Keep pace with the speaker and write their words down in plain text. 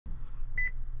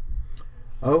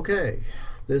Okay,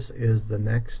 this is the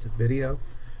next video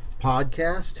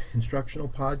podcast, instructional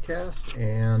podcast,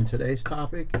 and today's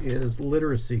topic is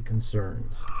literacy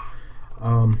concerns.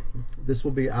 This will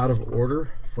be out of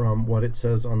order from what it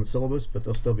says on the syllabus, but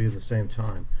they'll still be at the same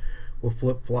time. We'll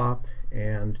flip-flop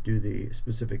and do the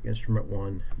specific instrument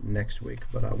one next week,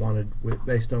 but I wanted,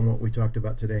 based on what we talked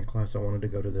about today in class, I wanted to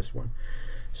go to this one.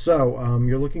 So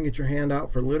you're looking at your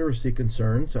handout for literacy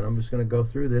concerns, and I'm just going to go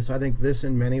through this. I think this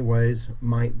in many ways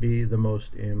might be the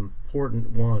most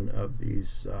important one of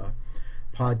these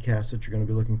podcasts that you're going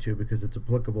to be looking to, because it's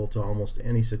applicable to almost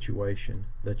any situation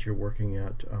that you're working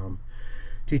at,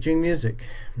 teaching music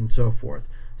and so forth.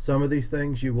 Some of these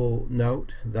things you will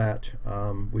note that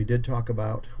we did talk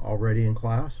about already in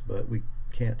class, but we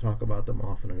can't talk about them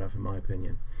often enough, in my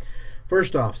opinion.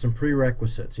 First off, some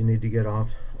prerequisites you need to get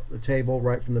off the table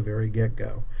right from the very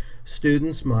get-go.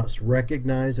 Students must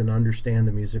recognize and understand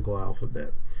the musical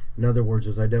alphabet. In other words,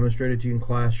 as I demonstrated to you in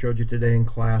class, showed you today in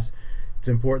class, it's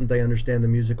important they understand the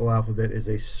musical alphabet is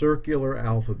a circular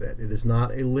alphabet. It is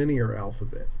not a linear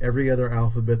alphabet. Every other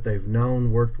alphabet they've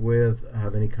known, worked with,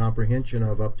 have any comprehension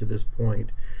of up to this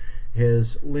point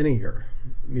is linear.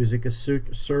 Music is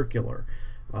circular,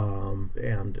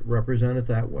 and represent it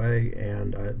that way,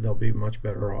 and they'll be much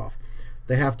better off.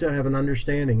 They have to have an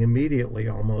understanding immediately,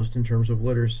 almost, in terms of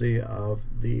literacy of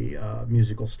the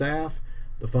musical staff,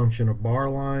 the function of bar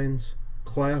lines,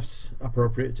 clefs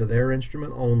appropriate to their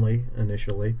instrument only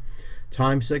initially,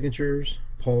 time signatures,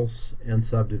 pulse, and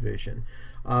subdivision.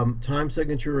 Time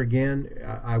signature, again,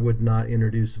 I would not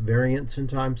introduce variants in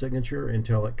time signature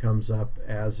until it comes up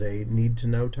as a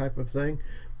need-to-know type of thing,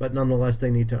 but nonetheless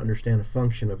they need to understand the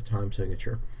function of time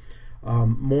signature.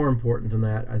 More important than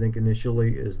that, I think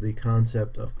initially, is the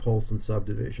concept of pulse and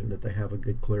subdivision, that they have a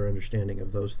good, clear understanding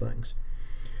of those things.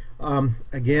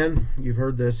 Again, you've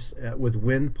heard this with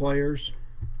wind players,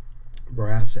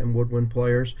 brass and woodwind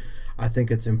players. I think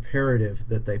it's imperative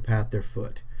that they pat their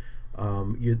foot.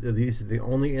 These are the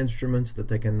only instruments that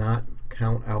they cannot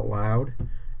count out loud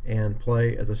and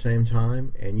play at the same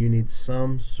time, and you need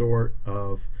some sort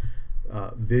of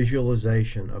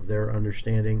visualization of their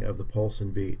understanding of the pulse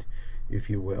and beat, if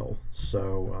you will.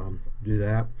 So do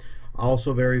that.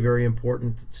 Also very, very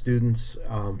important that students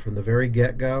from the very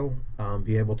get-go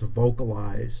be able to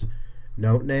vocalize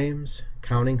note names,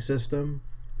 counting system,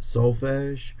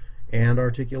 solfege, and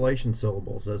articulation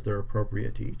syllables as they're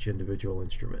appropriate to each individual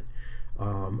instrument.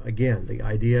 Again, the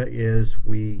idea is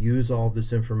we use all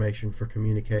this information for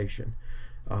communication.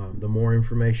 The more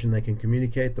information they can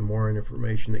communicate, the more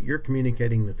information that you're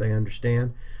communicating that they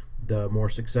understand, the more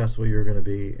successful you're going to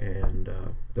be, and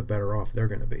the better off they're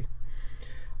going to be.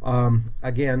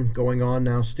 Again, going on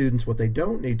now, students, what they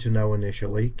don't need to know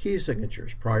initially, key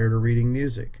signatures prior to reading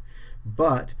music,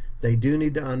 but they do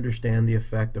need to understand the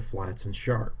effect of flats and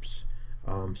sharps.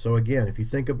 So again, if you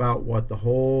think about what the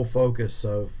whole focus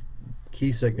of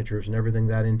key signatures and everything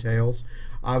that entails,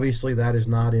 obviously that is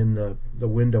not in the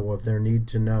window of their need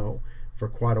to know for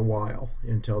quite a while,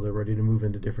 until they're ready to move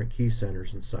into different key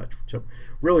centers and such. So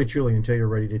really truly until you're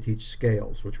ready to teach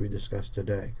scales, which we discussed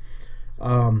today.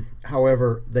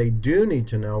 However, they do need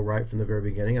to know right from the very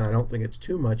beginning, and I don't think it's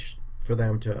too much for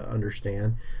them to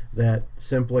understand, that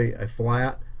simply a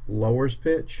flat lowers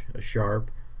pitch, a sharp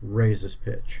raises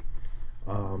pitch.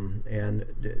 And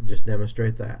just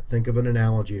demonstrate that. Think of an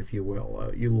analogy, if you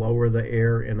will. You lower the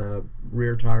air in a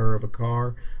rear tire of a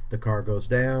car, the car goes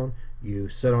down. You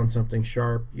sit on something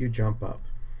sharp, you jump up.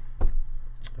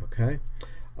 Okay?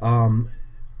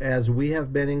 As we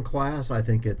have been in class, I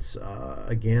think it's,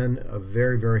 again, a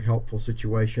very, very helpful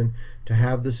situation to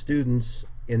have the students,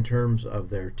 in terms of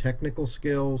their technical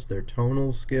skills, their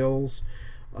tonal skills,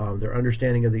 their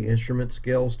understanding of the instrument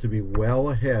skills, to be well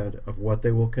ahead of what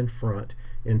they will confront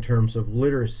in terms of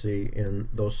literacy in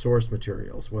those source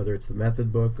materials, whether it's the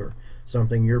method book or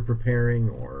something you're preparing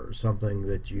or something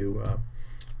that you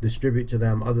distribute to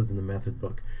them other than the method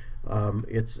book.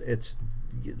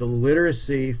 The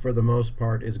literacy, for the most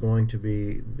part, is going to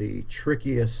be the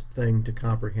trickiest thing to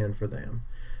comprehend for them.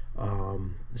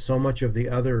 So much of the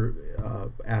other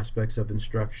aspects of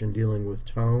instruction dealing with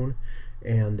tone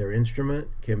and their instrument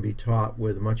can be taught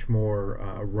with much more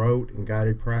rote and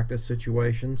guided practice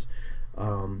situations.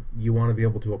 You want to be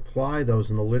able to apply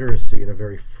those in the literacy in a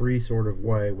very free sort of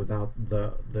way, without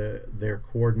their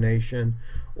coordination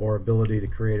or ability to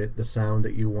create the sound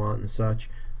that you want and such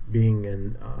being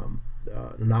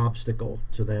an obstacle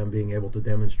to them being able to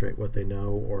demonstrate what they know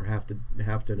or have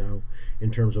to know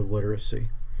in terms of literacy.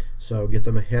 So get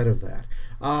them ahead of that.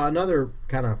 Another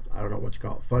kind of, I don't know what you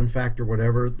call it, fun fact or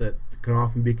whatever that can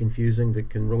often be confusing, that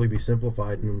can really be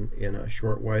simplified in a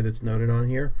short way that's noted on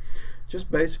here. Just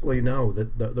basically know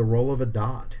that the role of a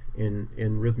dot in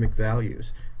rhythmic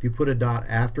values. If you put a dot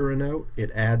after a note,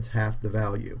 it adds half the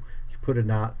value. If you put a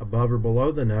dot above or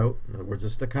below the note, in other words a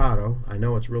staccato, I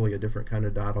know it's really a different kind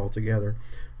of dot altogether,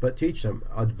 but teach them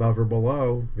above or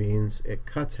below means it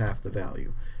cuts half the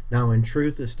value. Now in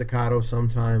truth, a staccato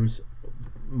sometimes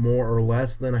more or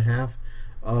less than a half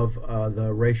of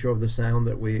the ratio of the sound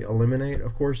that we eliminate.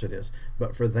 Of course it is,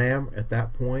 but for them at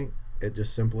that point it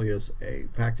just simply is a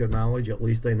fact of knowledge. At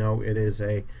least they know it is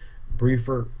a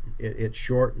briefer, it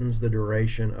shortens the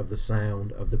duration of the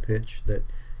sound of the pitch that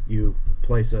you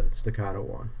place a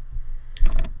staccato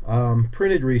on.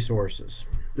 Printed resources.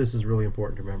 This is really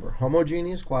important to remember.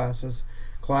 Homogeneous classes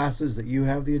that you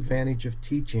have the advantage of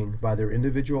teaching by their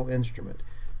individual instrument,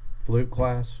 flute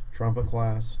class, trumpet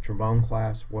class, trombone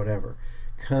class, whatever.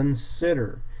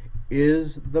 Consider,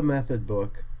 is the method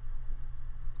book,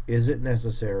 is it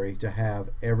necessary to have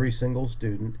every single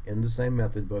student in the same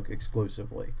method book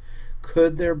exclusively?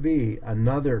 Could there be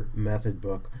another method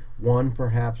book, one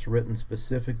perhaps written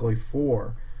specifically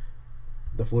for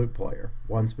the flute player,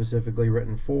 one specifically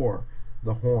written for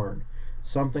the horn,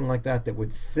 something like that that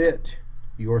would fit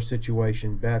your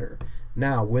situation better?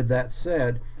 Now, with that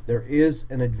said, there is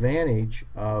an advantage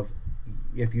of,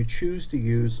 if you choose to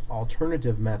use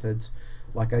alternative methods,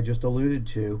 like I just alluded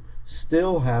to,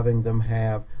 still having them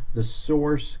have the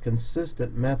source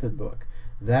consistent method book.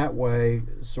 That way,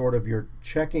 sort of, you're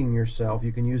checking yourself.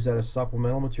 You can use that as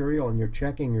supplemental material, and you're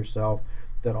checking yourself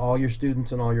that all your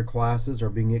students in all your classes are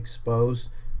being exposed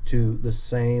to the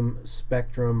same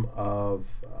spectrum of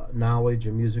knowledge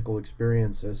and musical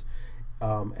experiences,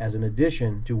 as an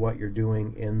addition to what you're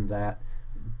doing in that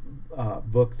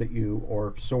book that you,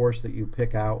 or source that you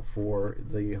pick out for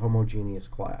the homogeneous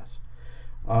class.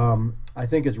 I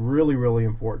think it's really, really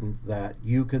important that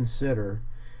you consider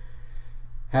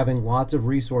having lots of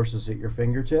resources at your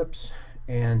fingertips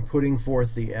and putting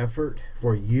forth the effort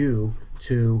for you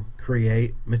to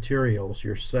create materials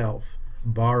yourself,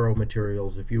 borrow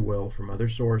materials, if you will, from other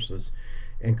sources,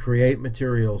 and create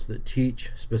materials that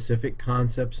teach specific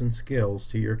concepts and skills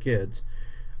to your kids.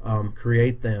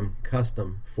 Create them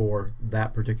custom for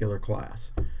that particular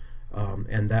class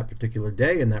and that particular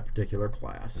day in that particular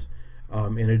class,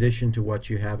 in addition to what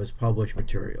you have as published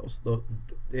materials.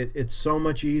 It's so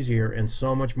much easier and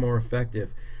so much more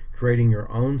effective creating your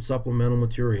own supplemental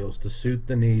materials to suit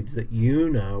the needs that you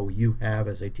know you have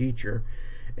as a teacher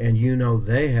and you know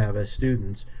they have as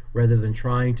students, rather than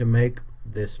trying to make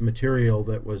this material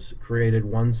that was created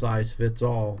one size fits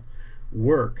all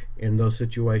work in those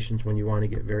situations when you want to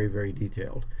get very, very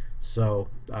detailed. So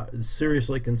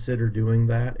seriously consider doing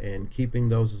that and keeping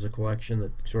those as a collection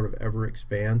that sort of ever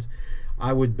expands.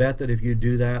 I would bet that if you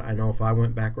do that, I know if I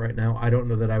went back right now, I don't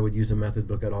know that I would use a method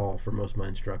book at all for most of my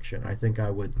instruction. I think I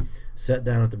would sit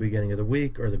down at the beginning of the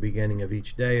week or the beginning of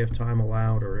each day if time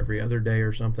allowed, or every other day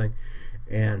or something,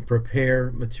 and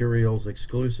prepare materials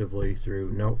exclusively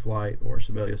through Noteflight or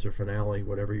Sibelius or Finale,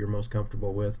 whatever you're most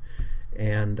comfortable with,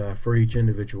 and for each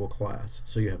individual class.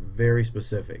 So you have very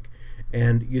specific.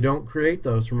 And you don't create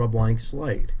those from a blank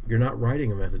slate. You're not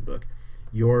writing a method book.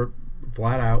 You're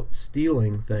flat out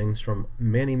stealing things from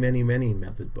many, many, many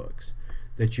method books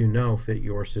that you know fit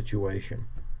your situation.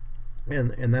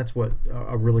 And that's what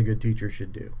a really good teacher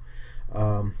should do.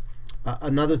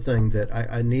 Another thing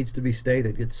that needs to be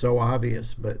stated, it's so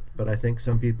obvious, but I think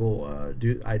some people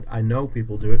do. I know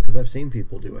people do it because I've seen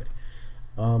people do it.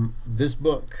 This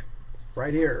book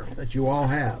right here that you all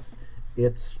have,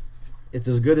 it's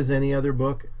as good as any other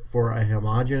book for a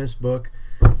homogeneous book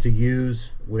to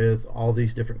use with all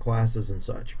these different classes and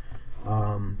such.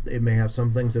 It may have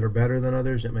some things that are better than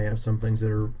others. It may have some things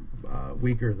that are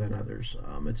weaker than others.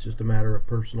 It's just a matter of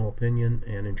personal opinion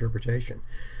and interpretation.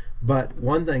 But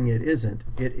one thing it isn't,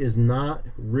 it is not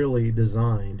really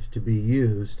designed to be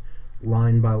used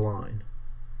line by line.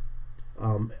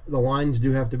 The lines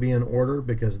do have to be in order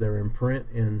because they're in print,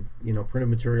 and printed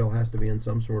material has to be in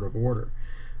some sort of order.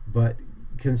 But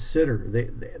consider,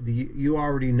 you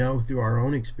already know through our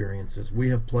own experiences, we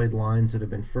have played lines that have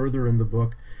been further in the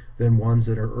book than ones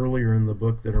that are earlier in the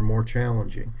book that are more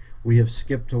challenging. We have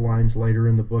skipped to lines later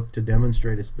in the book to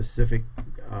demonstrate a specific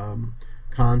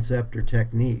concept or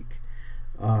technique.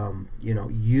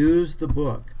 Use the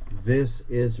book. This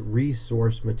is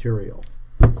resource material.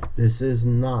 This is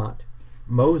not,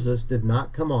 Moses did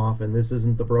not come off, and this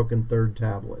isn't the broken third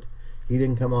tablet. He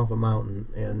didn't come off a mountain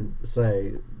and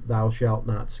say, thou shalt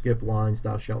not skip lines,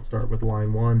 thou shalt start with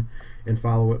line 1 and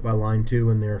follow it by line 2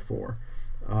 and therefore.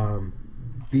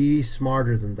 Be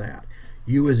smarter than that.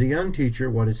 You as a young teacher,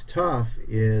 what is tough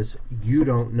is you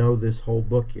don't know this whole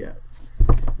book yet.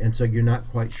 And so you're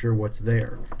not quite sure what's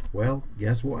there. Well,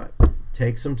 guess what?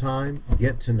 Take some time,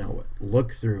 get to know it,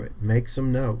 look through it, make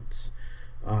some notes.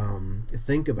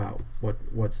 Think about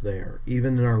what's there.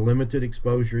 Even in our limited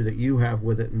exposure that you have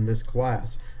with it in this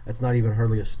class, that's not even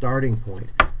hardly a starting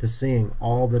point to seeing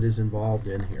all that is involved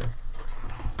in here.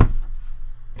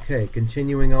 Okay,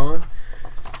 continuing on.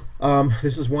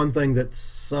 This is one thing that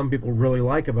some people really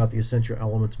like about the Essential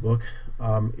Elements book,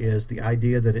 is the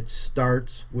idea that it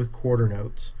starts with quarter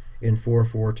notes in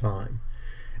 4/4 time.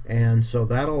 And so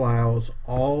that allows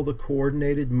all the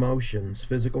coordinated motions,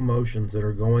 physical motions that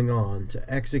are going on to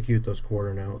execute those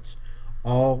quarter notes,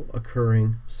 all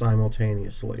occurring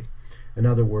simultaneously. In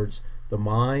other words, the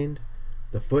mind,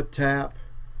 the foot tap,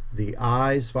 the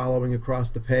eyes following across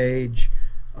the page,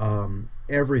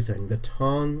 everything, the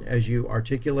tongue as you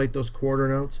articulate those quarter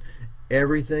notes,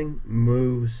 everything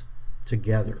moves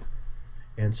together.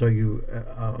 And so you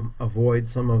avoid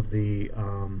some of the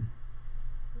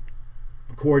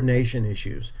coordination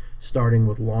issues, starting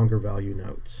with longer value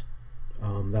notes.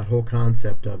 That whole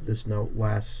concept of this note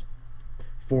lasts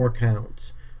 4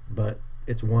 counts, but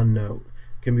it's one note,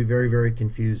 can be very, very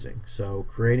confusing. So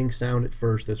creating sound at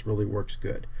first, this really works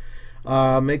good.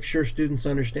 Make sure students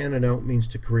understand a note means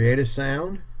to create a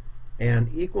sound, and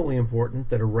equally important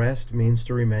that a rest means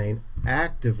to remain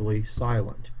actively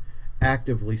silent.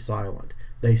 Actively silent.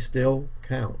 They still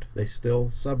count. They still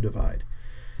subdivide.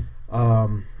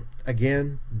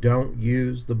 Again, don't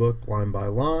use the book line by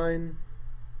line.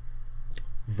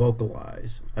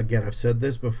 Vocalize. Again, I've said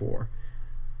this before.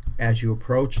 As you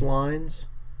approach lines,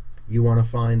 you want to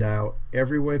find out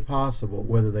every way possible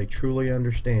whether they truly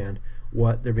understand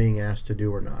what they're being asked to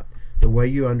do or not. The way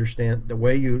you understand, the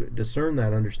way you discern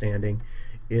that understanding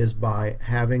is by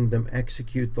having them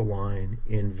execute the line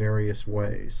in various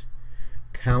ways.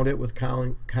 Count it with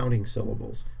counting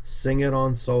syllables. Sing it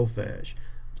on solfege.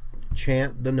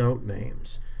 Chant the note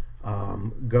names.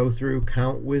 Go through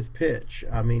count with pitch.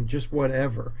 I mean, just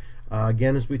whatever.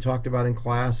 Again, as we talked about in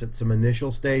class at some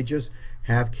initial stages,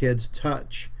 have kids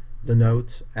touch the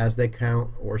notes as they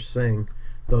count or sing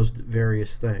those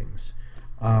various things.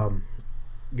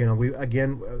 You know,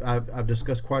 I've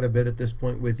discussed quite a bit at this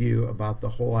point with you about the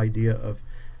whole idea of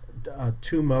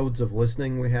 2 modes of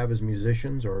listening we have as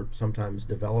musicians, or sometimes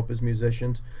develop as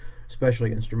musicians,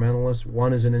 especially instrumentalists.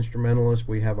 One is an instrumentalist.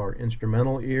 We have our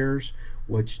instrumental ears,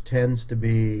 which tends to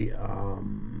be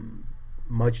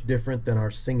much different than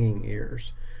our singing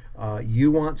ears.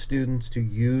 You want students to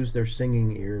use their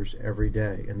singing ears every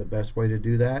day, and the best way to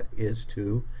do that is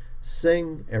to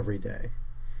sing every day.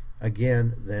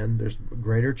 Again, then there's a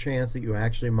greater chance that you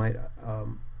actually might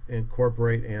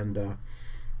incorporate and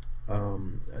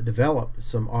develop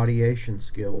some audiation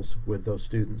skills with those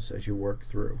students as you work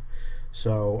through.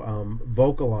 So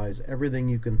vocalize everything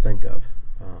you can think of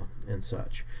and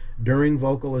such. During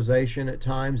vocalization at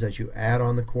times, as you add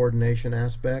on the coordination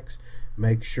aspects,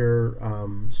 make sure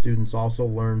students also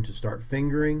learn to start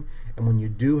fingering, and when you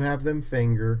do have them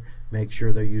finger, make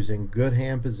sure they're using good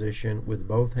hand position with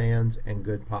both hands and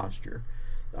good posture.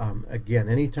 Again,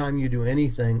 anytime you do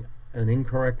anything an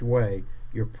incorrect way,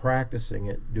 you're practicing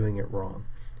it, doing it wrong,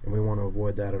 and we want to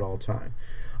avoid that at all time.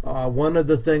 One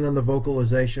other thing on the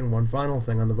vocalization, one final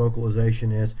thing on the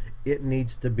vocalization is it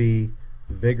needs to be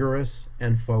vigorous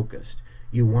and focused.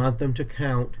 You want them to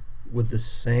count with the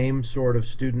same sort of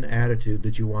student attitude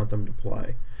that you want them to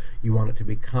play. You want it to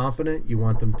be confident. You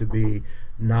want them to be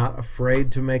not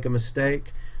afraid to make a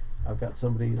mistake. I've got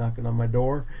somebody knocking on my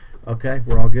door. Okay,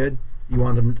 we're all good. You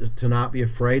want them to not be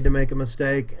afraid to make a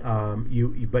mistake.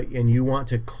 You want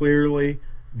to clearly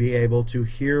be able to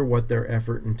hear what their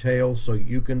effort entails, so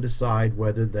you can decide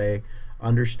whether they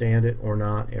understand it or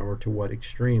not, or to what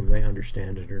extreme they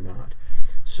understand it or not.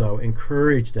 So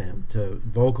encourage them to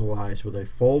vocalize with a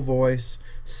full voice,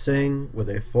 sing with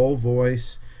a full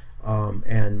voice,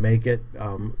 and make it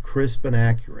crisp and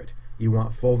accurate. You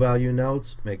want full value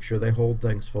notes, make sure they hold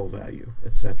things full value,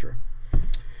 etc.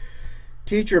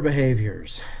 Teacher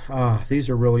behaviors. These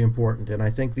are really important, and I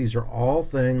think these are all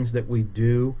things that we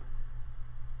do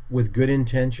with good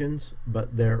intentions,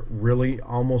 but there really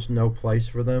almost no place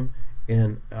for them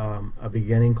in a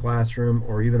beginning classroom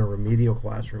or even a remedial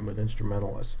classroom with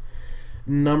instrumentalists.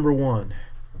 Number 1,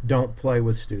 don't play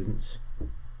with students.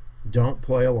 Don't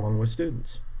play along with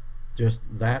students.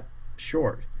 Just that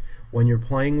short. When you're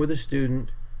playing with a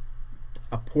student,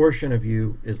 a portion of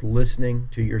you is listening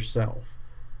to yourself.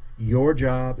 Your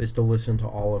job is to listen to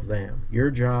all of them.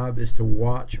 Your job is to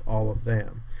watch all of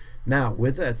them. Now,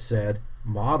 with that said,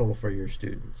 model for your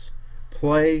students.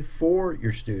 Play for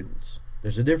your students.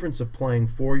 There's a difference of playing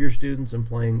for your students and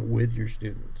playing with your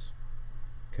students.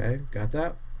 Okay, got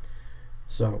that?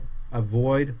 So,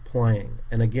 avoid playing.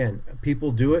 And again,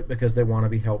 people do it because they want to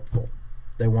be helpful.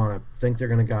 They want to think they're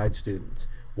going to guide students.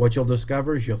 What you'll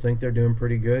discover is you'll think they're doing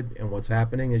pretty good, and what's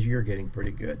happening is you're getting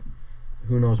pretty good.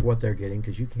 Who knows what they're getting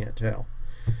because you can't tell.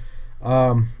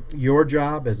 Your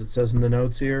job, as it says in the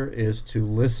notes here, is to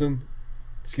listen,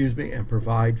 and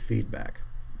provide feedback.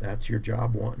 That's your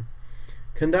job one.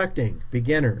 Conducting,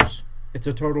 beginners. It's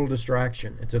a total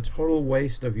distraction. It's a total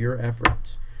waste of your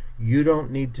efforts. You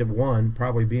don't need to, one,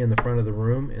 probably be in the front of the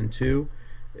room, and two,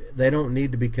 they don't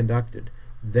need to be conducted.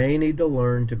 They need to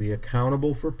learn to be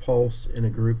accountable for pulse in a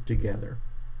group together.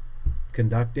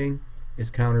 Conducting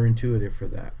is counterintuitive for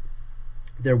that.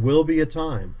 There will be a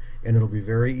time, and it'll be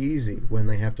very easy, when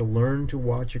they have to learn to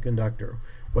watch a conductor,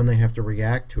 when they have to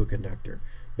react to a conductor.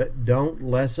 But don't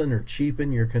lessen or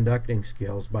cheapen your conducting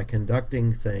skills by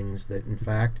conducting things that, in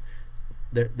fact,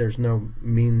 there's no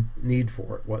need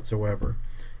for it whatsoever.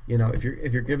 You know, if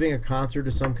you're giving a concert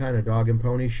to some kind of dog and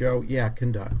pony show, yeah,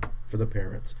 conduct for the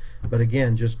parents. But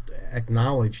again, just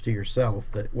acknowledge to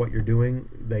yourself that what you're doing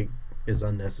is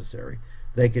unnecessary.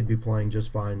 They could be playing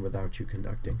just fine without you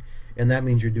conducting. And that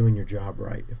means you're doing your job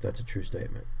right, if that's a true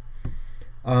statement.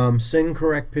 Sing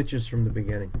correct pitches from the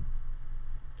beginning.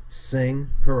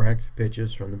 Sing correct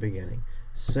pitches from the beginning.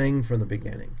 Sing from the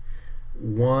beginning.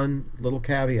 One little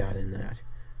caveat in that.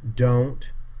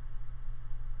 Don't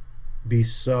be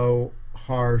so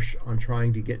harsh on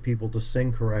trying to get people to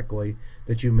sing correctly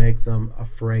that you make them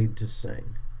afraid to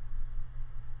sing.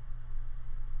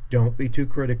 Don't be too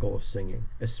critical of singing,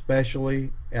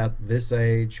 especially at this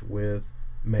age with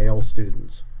male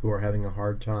students who are having a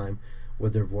hard time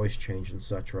with their voice change and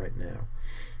such right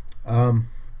now.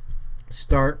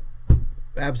 Start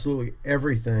absolutely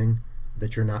everything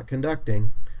that you're not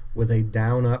conducting with a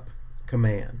down-up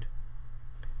command.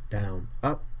 Down,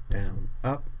 up,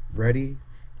 ready,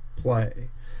 play.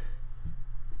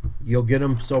 You'll get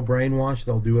them so brainwashed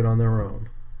they'll do it on their own.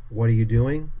 What are you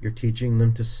doing? You're teaching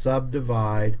them to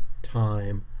subdivide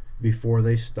time before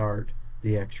they start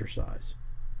the exercise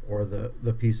or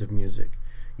the piece of music.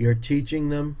 You're teaching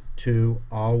them to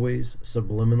always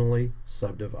subliminally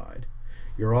subdivide.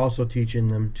 You're also teaching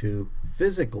them to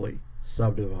physically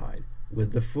subdivide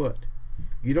with the foot.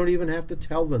 You don't even have to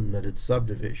tell them that it's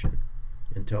subdivision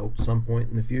until some point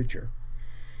in the future.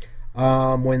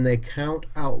 When they count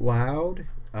out loud,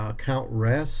 count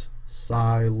res,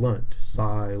 silent,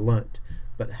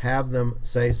 but have them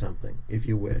say something if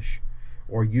you wish,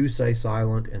 or you say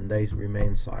silent and they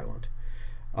remain silent.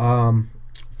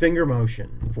 Finger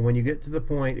motion. For when you get to the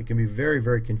point, it can be very,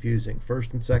 very confusing.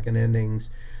 First and second endings,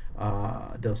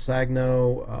 del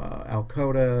sagno, al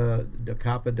coda, da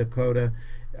capa, Dakota,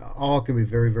 all can be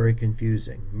very, very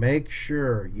confusing. Make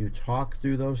sure you talk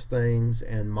through those things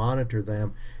and monitor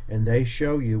them, and they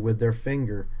show you with their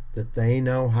finger that they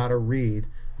know how to read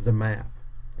the map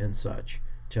and such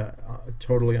to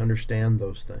totally understand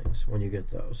those things when you get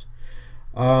those.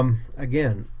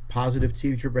 Again, positive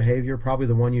teacher behavior, probably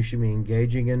the one you should be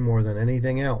engaging in more than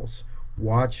anything else.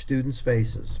 Watch students'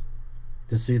 faces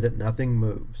to see that nothing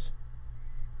moves.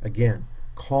 Again,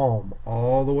 calm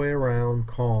all the way around,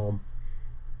 calm.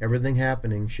 Everything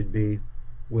happening should be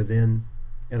within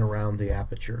and around the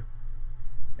aperture.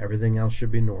 Everything else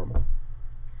should be normal.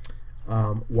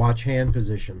 Watch hand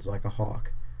positions like a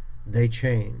hawk. They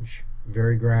change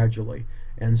very gradually,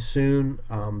 and soon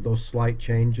those slight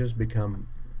changes become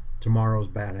tomorrow's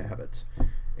bad habits,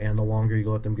 and the longer you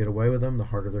let them get away with them, the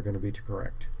harder they're going to be to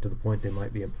correct, to the point they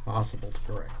might be impossible to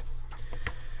correct.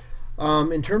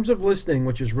 In terms of listening,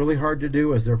 which is really hard to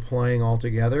do as they're playing all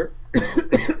together,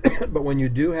 but when you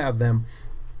do have them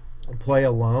play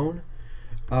alone,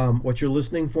 what you're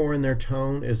listening for in their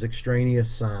tone is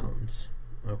extraneous sounds.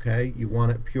 Okay, you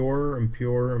want it purer and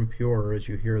purer and purer as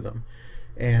you hear them.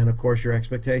 And of course your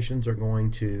expectations are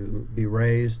going to be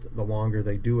raised the longer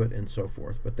they do it and so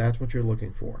forth, but that's what you're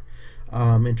looking for.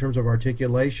 In terms of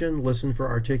articulation, listen for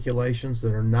articulations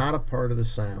that are not a part of the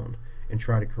sound and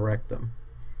try to correct them.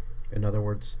 In other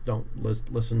words, don't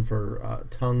listen for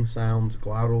tongue sounds,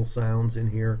 glottal sounds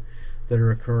in here that are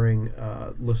occurring.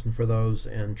 Listen for those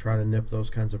and try to nip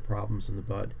those kinds of problems in the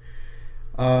bud.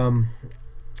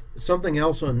 Something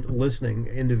else on listening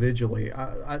individually,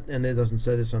 and it doesn't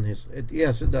say this on his,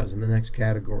 yes it does in the next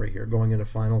category here, going into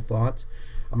final thoughts.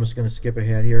 I'm just going to skip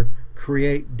ahead here.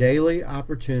 Create daily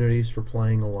opportunities for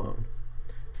playing alone.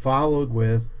 followed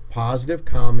with positive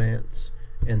comments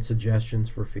and suggestions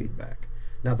for feedback.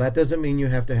 Now, that doesn't mean you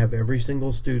have to have every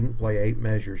single student play 8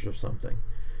 measures of something.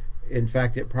 In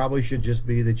fact, it probably should just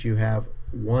be that you have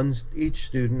each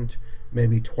student,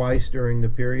 maybe twice during the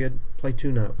period, play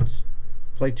 2 notes,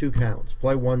 play 2 counts,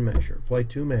 play 1 measure, play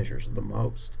 2 measures at the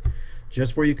most,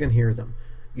 just where you can hear them.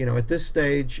 You know, at this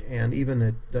stage, and even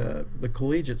at the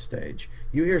collegiate stage,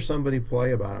 you hear somebody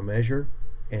play about a measure,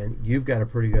 and you've got a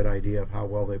pretty good idea of how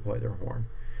well they play their horn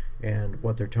and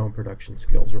what their tone production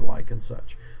skills are like and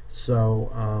such.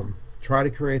 So try to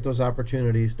create those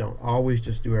opportunities. Don't always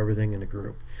just do everything in a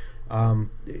group.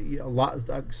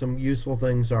 Some useful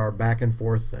things are back and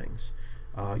forth things.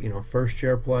 You know, first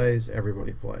chair plays,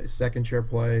 everybody plays. Second chair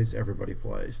plays, everybody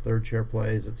plays. Third chair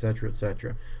plays, etc.,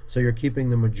 etc. So you're keeping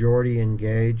the majority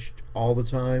engaged all the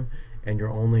time, and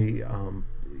you're only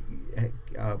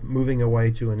moving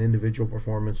away to an individual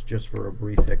performance just for a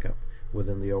brief hiccup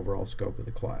within the overall scope of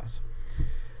the class.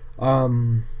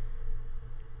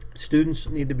 Students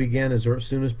need to begin as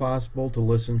soon as possible to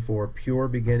listen for pure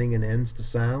beginning and ends to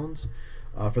sounds.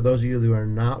 For those of you who are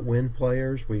not wind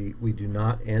players, we do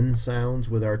not end sounds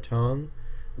with our tongue.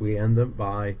 We end them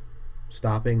by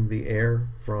stopping the air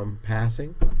from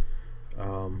passing.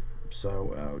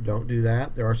 So don't do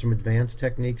that. There are some advanced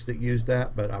techniques that use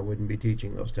that, but I wouldn't be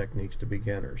teaching those techniques to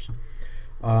beginners.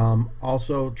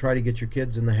 Also, try to get your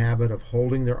kids in the habit of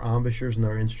holding their embouchures and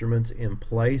their instruments in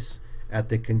place at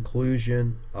the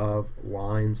conclusion of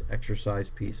lines, exercise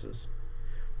pieces,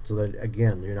 so that,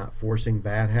 again, you're not forcing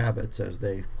bad habits as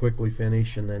they quickly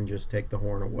finish and then just take the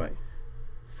horn away.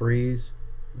 Freeze,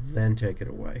 then take it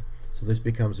away. So this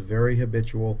becomes very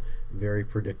habitual, very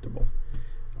predictable.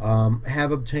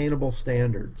 Have obtainable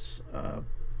standards.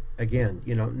 Again,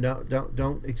 you know,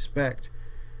 don't expect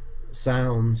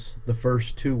sounds the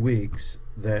first 2 weeks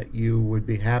that you would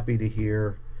be happy to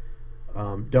hear.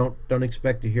 Don't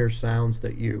expect to hear sounds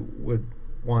that you would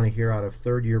want to hear out of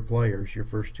third-year players your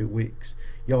first 2 weeks.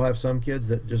 You'll have some kids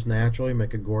that just naturally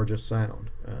make a gorgeous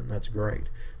sound, and that's great.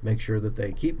 Make sure that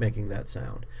they keep making that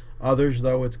sound. Others,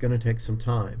 though, it's going to take some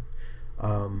time,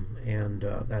 and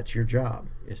that's your job,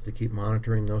 is to keep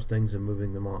monitoring those things and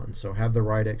moving them on. So have the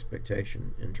right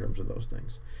expectation in terms of those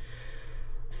things.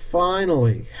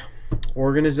 Finally,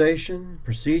 organization,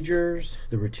 procedures,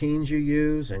 the routines you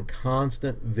use, and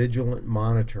constant vigilant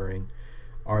monitoring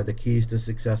are the keys to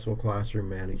successful classroom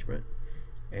management.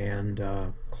 And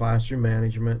classroom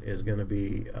management is going to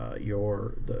be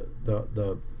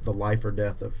the life or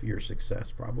death of your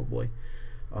success, probably,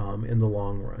 in the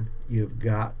long run. You've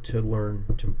got to learn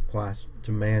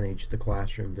to manage the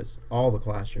classroom, all the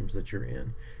classrooms that you're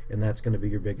in, and that's going to be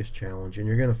your biggest challenge. And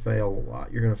you're going to fail a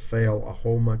lot. You're going to fail a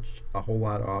whole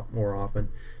lot more often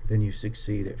than you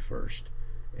succeed at first,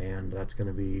 and that's going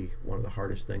to be one of the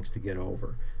hardest things to get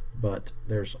over. But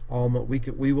there's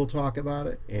we will talk about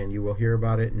it, and you will hear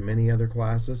about it in many other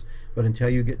classes. But until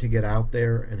you get out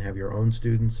there and have your own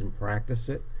students and practice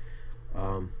it,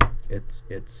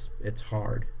 it's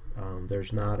hard.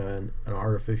 There's not an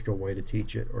artificial way to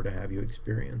teach it or to have you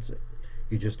experience it.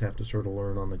 You just have to sort of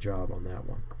learn on the job on that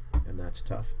one, and that's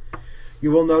tough.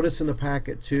 You will notice in the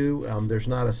packet too, there's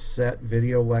not a set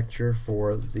video lecture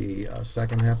for the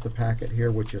second half of the packet here,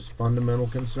 which is fundamental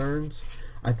concerns.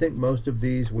 I think most of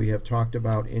these we have talked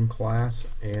about in class,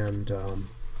 and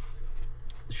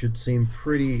should seem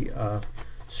pretty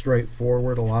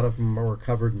straightforward. A lot of them are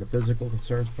covered in the physical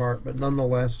concerns part, but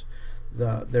nonetheless,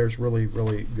 there's really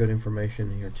good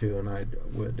information here too, and I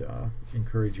would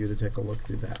encourage you to take a look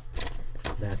through that.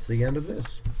 That's the end of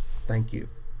this. Thank you.